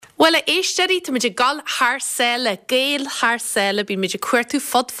Well, éisteí tá muidir gal thsile, géal thsile, bí muidir cuairtú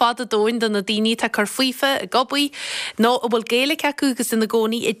fad a dóin don na daoine tá chu faoife a gobaí nó a bhfuil géala ceacu agus in na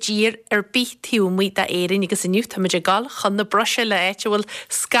gcónaí i ddír ar bíthú muid a éirin agus inniu tá muidir gal chun na brose le éite bhfuil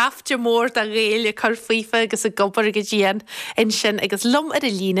scafte mór a géala chu faoife agus a gobar go ddían in sin agus lom ar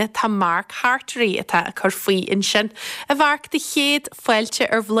a líne tá Mark Hartery atá a chu faoi in sin a bharc de chéad foiilte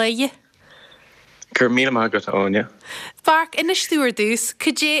ar bhléie. Gur míle mágat áine. Bharc ina stúardús,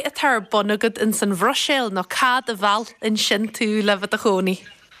 cudé a tar bonagad in san bhroséil nó cad a bhal in sin tú le a chónaí?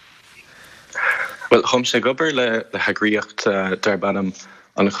 Well, chum sé gobar le hagríocht dar banam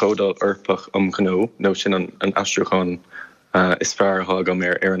an chodal urpach gno, nó sin an astruchan is fear hagam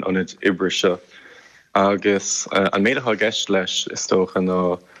ar an onid ibre seo. Agus an méad a geist leis is tócha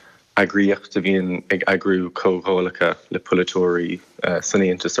ná agríocht a bhíon ag agrú cóhálacha le polatóirí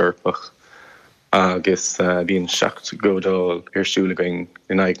sannéantas urpach. Agus bhíon seacht godal arsúla going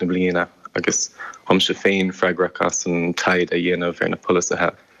in aig na bliana agus thum se féin freigrachas an taid a dhéanamh ar na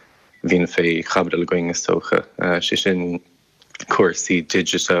polasathe bhíon fé chabdal going is tócha. Sé sin cuasaí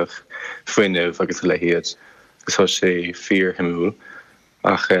digitach foiinemh agus lehéad gus tá sé fíor himúil.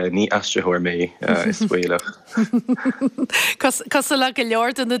 Ach ní astrathóir mé is bhuiilech. Cos le go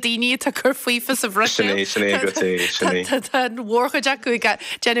leor an na daoine tá chur faoife sa bhroséil. Sinné go té, sinné. Tá mhórcha deach go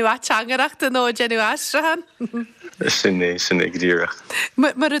genú teangareachta nó genú astrahan? Sinné go ddíireach.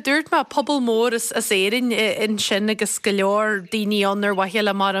 Mar a dúirt má pobl mór is éirin in sin agus go leor daoine anar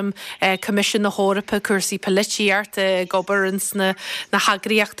wahéile maram commission na hórappa cursaí polítíart gobar ins na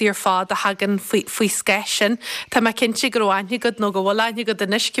hagraíochtaí ar fád a hagan faoi scéisisin. Tá me cinnte go bhhaine go nó go bhfuil go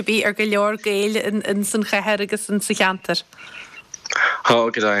danis cibí ar go leor géil in san cheheir agus in sa cheantar.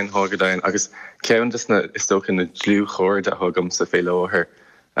 Hágadáin, agus ceann is tócha na dlú chóir a thugam sa fé láthir.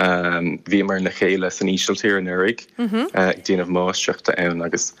 Bhí mar na chéile san ísiltíir an urig, ag déanamh máistreachta ann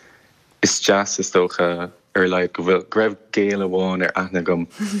agus is jazz is tócha ar leid go bhfuil greibh géal amháin ar athnagam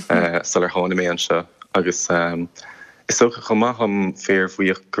sal ar tháina mé an seo. Agus is tócha chumá fér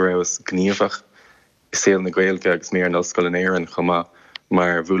faoíoch go raibh gníomhach is séal na Gaeilge agus mé ar an ollscoil an éireann chumá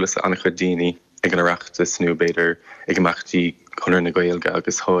mar bhualas anna chud daoine ag an oireachtas nó beidir ag amachtaí chunar na Gaeilge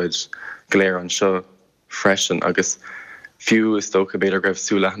agus háid go léir an seo freisin agus fiú is tócha beidir greibh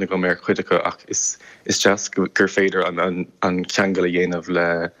súlaithna go mar chuideacha ach is just gur féidir an ceangal a dhéanamh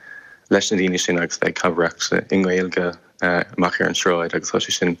leis na daoine sin agus ag cabhreacht in Gaeilge amach ar an sráid agus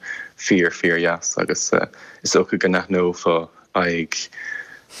thoisi sin fíor jas agus is tócha go nathnó fá ag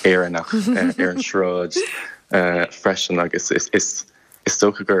éireannach ar an sráid freisin agus is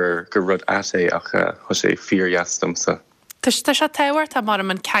tócha gur rud até ach thu sé fíor jastamsa. Tá sé tehhairt a mar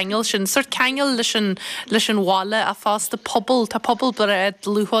an ceangail sin, suirt ceangail leis an bhála a fásta pobl, tá pobl bre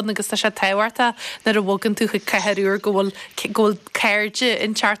lúthán agus tá sé tehhairta nar a bhgan tú chu ceirúr go bhfuil céirde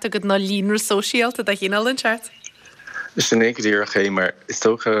in teart agad ná línra sóisialta a híál in teart. Is sin éic ddíach é mar is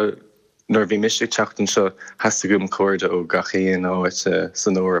tócha nuair bhí misisiigh teachtain seo heasta gom cóirde ó gachéon áhaite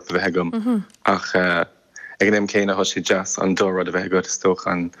san órap a bheith gom ach ag an céine thu sé jazz an dórad a bheith go is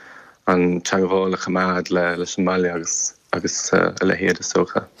tócha an teangála chamád leis an maiile agus a lehéad is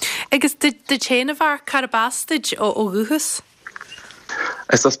tócha. Agus de chéanamh bhar carabástaid ó Guchas?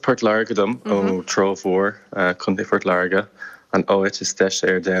 Is as Port Largadam ó Trómhór chun Port Larga an áit is deis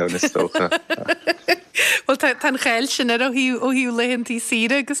ar dain is tócha. Well, tan chail sin ar ó hiú lehintí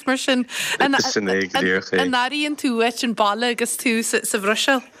síre agus mar sin an naíonn tú éit an balla agus tú sa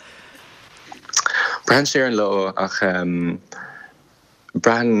bhroséil? Brean sé an lá ach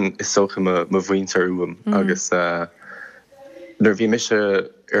brean is socha ma bhaointear uam agus nuair bhí mise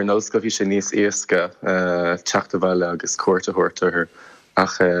ar an ollscoil bhí sé níos éasca teachta bhaile agus cuairte thuirtear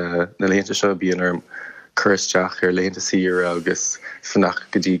ach na léanta seo bíon ar chuirteach ar léanta sír agus fannach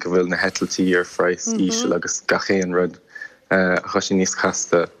go dtí go bhfuil na hetaltaí ar phrais íseal agus gachéan rud a chu sé níos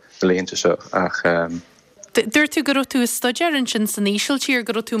chasta na léanta seo ach Dúir tú go tú studiar an sin san ísiltíir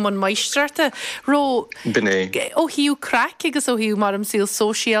go tú man meistrarte ró ó hiú crack agus ó hiú mar am síl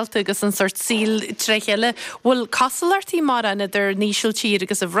sóisialta agus an sort síl treicheile bhfuil casalartí mar an idir nísiltíir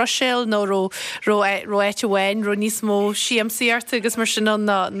agus a bhroséil nó ró éite bhhain ro níos mó siamsaíarta agus mar sin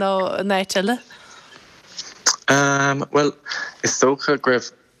ná éiteile? Well, is tócha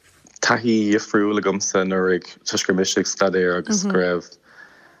greibh taithí a friúla gomsa nuair ag tuisgur miseigh stadéir agus greibh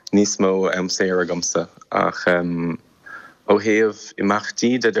níos mó séar a gomsa ach ó héamh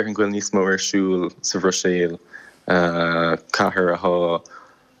imachtaí de an ghfuil níos mó arsúil sa bhroséil cathair athá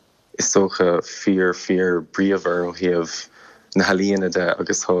is tócha fíor bríomhar ó héamh na halíana de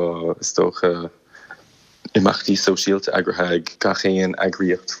agus is tócha imachtaí sóisialta agrathe gachéon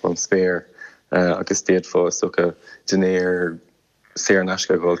agriíocht fan spéir agus déad fá is tócha dunéir sé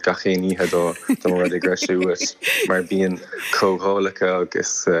nasca gáil gachéíthe dó mar ag greisiúis mar bíon cóhálacha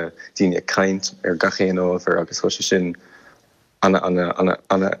agus daine caint ar gachéan ábhar agus thoise sin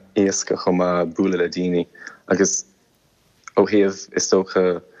anna éasca chuma búla le daine agus ó thaobh is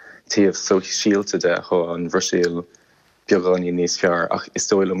tócha taobh síalta de chu an bhroisiil beagání níos fear ach is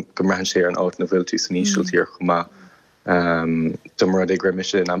tóilm go maihan sé an áit na bhfuiltú san ísiltíar chuma dumra ag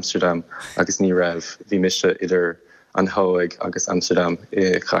raibh in Amsterdam agus ní raibh bhí mise idir an Haig agus Amsterdam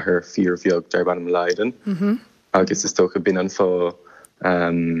I chathair fíor bheag d'Arbanam Leiden agus is tócha bin an fá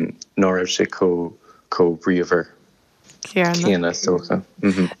ná raibh sé có bríomhar chéana tócha.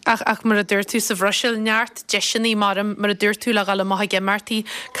 Ach mar a dúir tú sa bhroisiil neart deisianí mar a dúir tú le gal maithe gemartí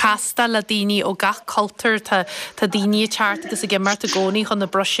casta le daoine ó gach cultúr tá daoine teart agus a gemart a gcónaí chun na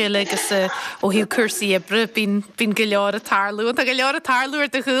brosiile agus ó hiú cursaí ebre bín go leor a tarlú a go leor a tarlú ar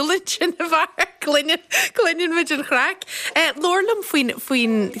de chuúlaid sin a bhar cluinn muid an chraig. Lorlam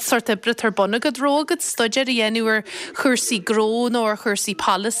faoin sort ebre tar bonna go drógad stoidir a dhéanúar chursaí grón ó chursaí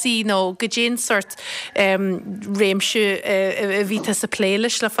policy nó go dén sort réimse a bhíta sa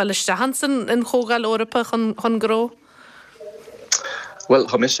pléiles le falliste hansan in chógáil Orpa chun gró? Well,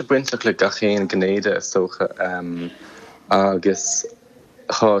 ha mis se buintach le gachéan gnéide is tócha agus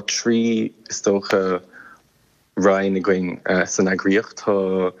há trí is tócha rain going san agríocht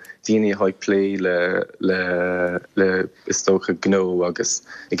tá daine haid plé le is tócha gnó agus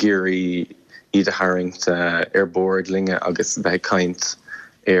I géirí iad a haringt ar board linge agus bheith kaint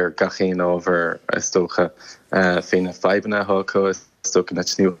ar gachéan ábhar is tócha féin a feibanna hácha is tócha na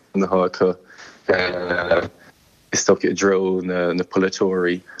sniú na hácha is tócha dro na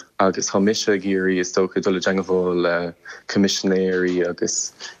politóí agus há mise géirí is tócha dul deangahil commissionéirí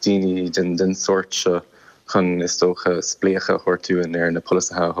agus daine den sort se chun is tócha spléacha chuirtúin ar na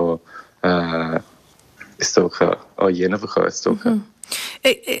polisathe is tócha á dhéanamhacha is tócha.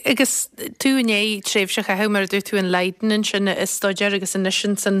 Agus túné tréfhse a heimar dú tú an Leiden sin is stoidir agus in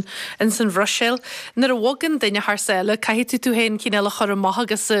sin san bhroisiil. Nar a bhagan daine thsile caiithí tú héin cíile chur maith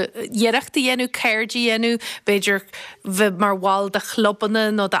agus dhéireachta dhéanú céirdí dhéanú beidir bheith mar bháil de chlobanna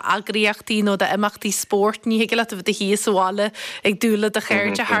nó de agriíochtaí nó de imachtaí sport ní hiige le bh de híos bháile ag dúla de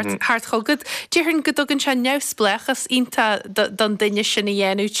chéirde hart chogad. Díhann go dogann se neamhsplechas ionta don duine sinna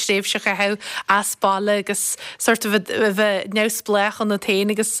dhéanú tréfhse a heh aspála agus sort of bheith neamhsplech an na tain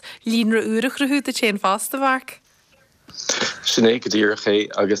agus línra úrach rathú a té fásta bhharc? Sinné go dtíach é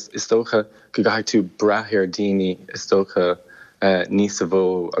agus is tócha go gaithh tú brathir daoine is tócha níos a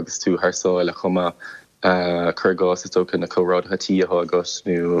bhó agus tú thsáil a chuma chuirgás is tócha na córádatha tíoth agus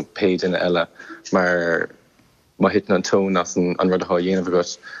nó péidir eile mar má hit an tón as an rudath dhéanamh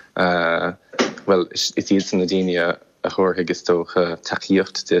agus well is iad san na daine a chóirtha agus tócha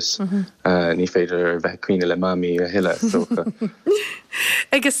taíocht dis ní féidir bheith cuioine le mami a hiile tócha.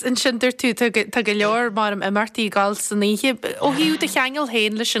 Agus in sindir tú tá go leor mar am imartaí gáil san níhe ó hiú de cheangal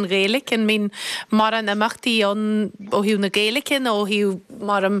héin leis an Gaelic in mín mar an imachtaí ó hiú na Gaelicin ó hiú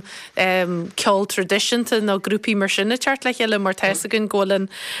mar am ceol traditionta nó grúpaí mar sinna teart le heile mar tesagann ggólan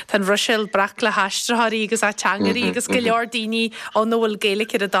tan bhroisiil brach le haistrathaí agus a teangarí agus go leor daoine ó nó bhfuil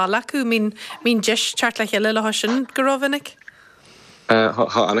Gaelic ar a dala acu mín deis teart le heile le sin go raibhannig?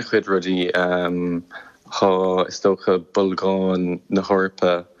 Tá annach chuid rudí Tá is tócha bulgáin na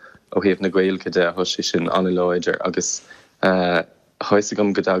Horpa ó héobh na Gaeilge de thosaí sin anláidir agus thoisa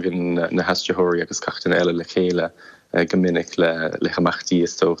gom go dagan na heisteitheoirí agus cachtain eile le chéile go minic le chamachtaí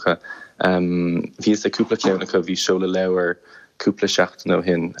is tócha. Bhí is aúpla ceannacha bhí seola leabhar cúpla seachtain ó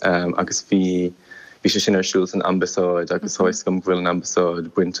hin agus bhí sé sin arsúil an ambasáid agus thois gom bhfuil an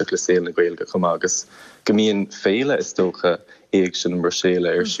ambasáid buinteach le saoil na Gaeilge chuma agus go mbíonn féile is tócha éag sin an brosíle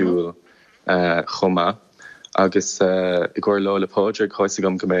arsúil chuma agus I ggur lá le pádraig chuisa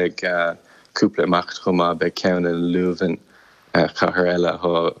gom go méid cúpla amacht chuma be ceann luúhan chathair eile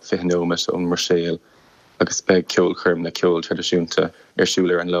á fihnómas ón marséal agus be ceol chum na ceol tradiisiúnta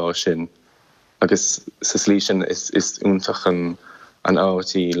arsúil an lá sin agus sa slí sin is úntach an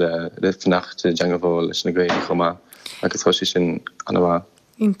áhatí le fnacht deangahil leis na Gaeilge chuma agus thosaí sin an bhá.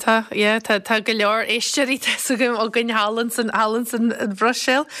 Ínta, tá go leor éisteirí teisugum ó gin Hallanson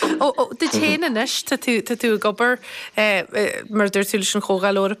bhroisiil. ó de téanais tá tú gobar mar dúirtúil sin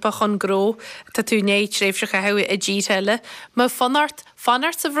chógáil Orpa chun gró tá tú néid tréimhse a heú a ddí eile. Má fanart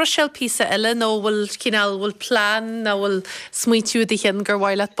sa bhroisiil písa eile nó bhfuil cinál bhfuil plán nó bhfuil smuitiú de chin gur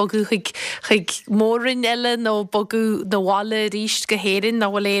bhhaile bogu chuig mórin eile nó bogu na bhála ríist go héirin nó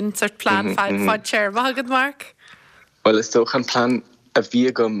bhfuil éon sort plán fáid teirmha agad Mark? Well, is tócha an plán a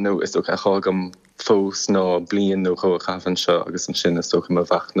bhíagam nó is tócha a chágam fós ná blion nó chó chafan seo agus an sin is tócha a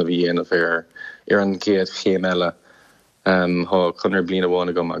bhacht na bhíon a bhir ar an géad chéim eile há chunar bliana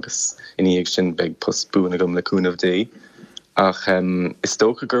bhána gom agus iníag sin beag postbúna gom le cúnamh dé. Ach is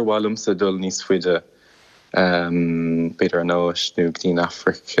tócha gur bhálum sa dul níos fuide beidir an áis nó gtín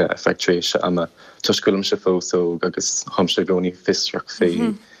Afric feictréise ama tuisgulm se fósó agus hamse gcónaí fistrach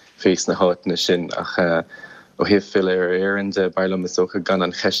fés na háitna sin ach ó hih fill an de bailm is socha gan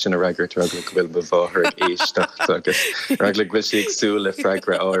an cheistin a ragart ragla go bhfuil bháthair éistecht agus ragla bhfuil si agsú le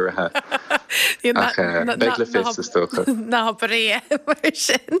freigra áirithe ach beag le fis is tócha. Ná bré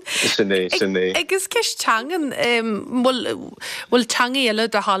Sinné. Agus ceis teangan bhfuil teanga eile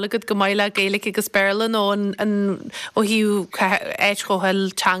de hálagad go maiile Gaelic agus Berlin ó hiú éit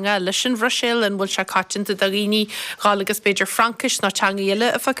chohfuil teanga leis an bhrosil an bhfuil se catinta a rií gálagus beidir Frankis ná teanga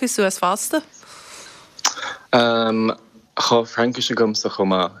eile a facu suas fásta. Cha Frankis a gom sa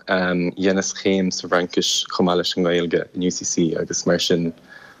chomá dhéanas chéim sa Frankis chomá leis an Gaeilge in UCC agus mar sin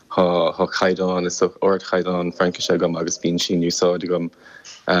ha chaidán is ord chaidán Frankis a gom agus bín sin úsáid gom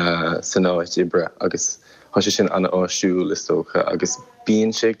san áit ibre agus ha sé sin anna áisiúil is tócha agus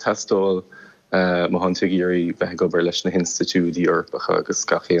bíon sé tastáil má hantuigéirí bheit gobar leis na institúdí orpacha agus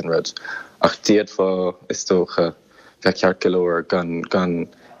gachéan rud ach déad fá is tócha bheit ceart golóir gan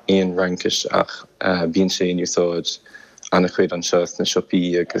éon Frankis ach bíon sé úsáid anna chuid an seas na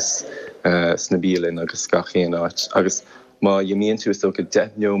siopí agus sna bíalinn agus gachéan áit agus má dhéimíonn tú is tócha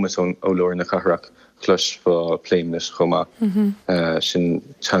 10 nómas ó lóir na cathrach cluis fá pléimnis chomá sin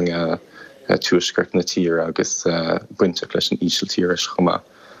teanga túisgurt na tír agus buinte leis an ísiltíris chomá.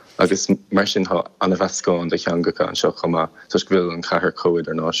 Agus mar sin anna bheascáin de cheangacha an seo chomá, tus go bhfuil an chathair cóid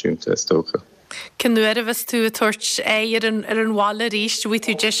ar náisiúnta is tócha. Cyn nhw erfys tú a tuairt ar an wala ríist, wy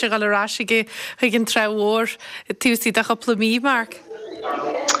tú deisio gael yr asig hag yn trewor, tú sydd ach o plymí, Mark?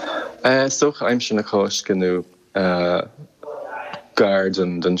 Soch aim sin a chos gynnu gard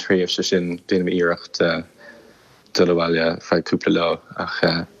an tréf se sin dynam iirecht dylawalja fai cúpla lá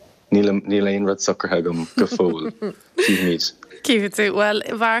ach níl ein rud soccer gom go fól tíid. Cúte, well,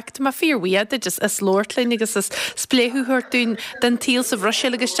 bharcht ma fíorhuiad just is lortlainn agus is spléú thuirtún den tíl sa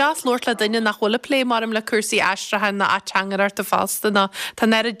bhrosil agus deas lortla duine nach bhfuil plé marm le cursaí aistrathe na ateangar ar ta fásta na tá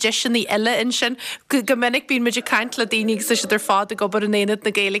neir a disin í eile in sin go minic bíon muidir caint le daoine sa idir fád a gobar an éad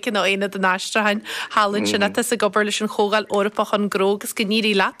na Gaeilge nó éad an aistrahain hálann sin a sa gobar leis an chogáil orpach an grógus go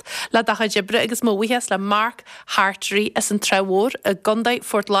níí leat le dacha dibre agus móhuihes le Mark Hartery is an trewór a gondaid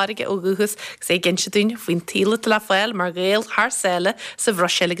Fort Laige ó gugus sé gin se dún faoin tíle le fáil mar Gael Harsele sa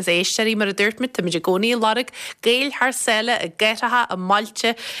bhrosil agus éisteí mar a dúirtmid tá muidir gcónaí larig Gael Harsele a gaitathe a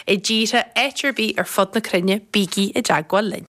mailte i ddíre éitirby ar fod na crunne bíí i deagháil linn.